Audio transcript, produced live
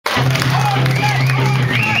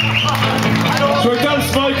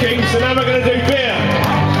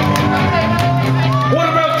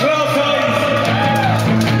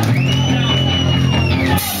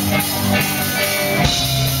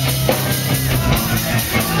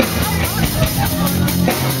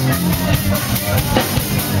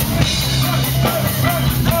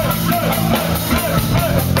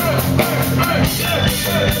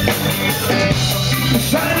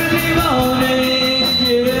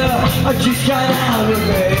I just got out of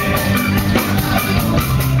bed.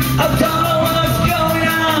 I don't know what's going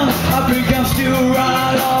on. I think I'm still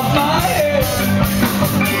right off my head.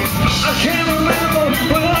 I can't remember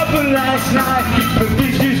what happened last night, but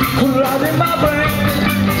this is right in my brain.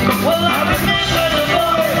 Well, I remember the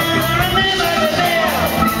boy, and I remember the day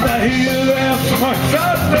that he left my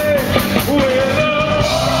Sunday with a